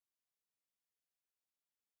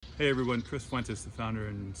Hey everyone, Chris Fuentes, the founder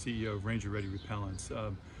and CEO of Ranger Ready Repellents.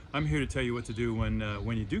 I'm here to tell you what to do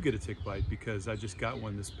when you do get a tick bite, because I just got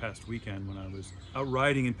one this past weekend when I was out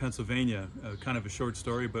riding in Pennsylvania. Kind of a short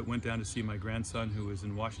story, but went down to see my grandson who was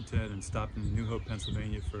in Washington and stopped in New Hope,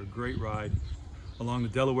 Pennsylvania for a great ride along the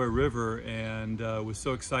Delaware River, and was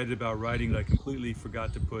so excited about riding that I completely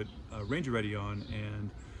forgot to put Ranger Ready on.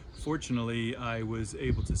 And fortunately, I was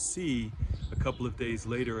able to see a couple of days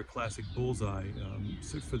later a classic bullseye.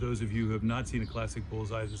 So for those of you who have not seen a classic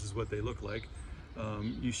bullseye, this is what they look like.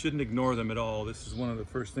 You shouldn't ignore them at all. This is one of the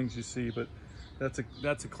first things you see, but that's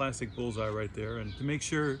a classic bullseye right there. And to make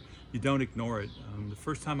sure you don't ignore it, the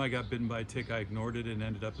first time I got bitten by a tick, I ignored it and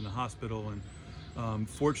ended up in the hospital, and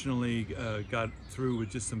fortunately got through with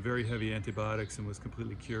just some very heavy antibiotics and was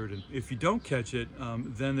completely cured. And if you don't catch it,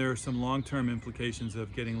 then there are some long-term implications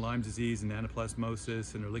of getting Lyme disease and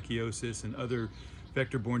anaplasmosis and ehrlichiosis and other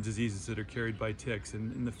vector-borne diseases that are carried by ticks.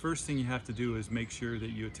 And the first thing you have to do is make sure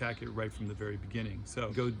that you attack it right from the very beginning. So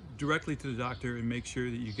go directly to the doctor and make sure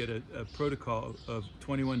that you get a protocol of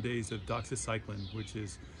 21 days of doxycycline, which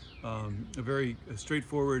is a very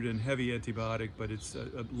straightforward and heavy antibiotic, but it's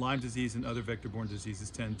Lyme disease and other vector-borne diseases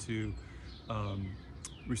tend to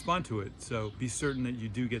respond to it. So be certain that you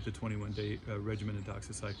do get the 21-day regimen of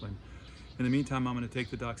doxycycline. In the meantime, I'm going to take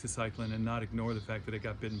the doxycycline and not ignore the fact that I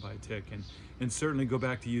got bitten by a tick, and certainly go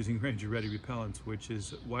back to using Ranger Ready Repellents, which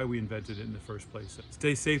is why we invented it in the first place. So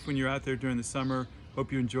stay safe when you're out there during the summer.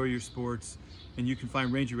 Hope you enjoy your sports, and you can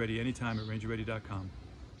find Ranger Ready anytime at rangerready.com.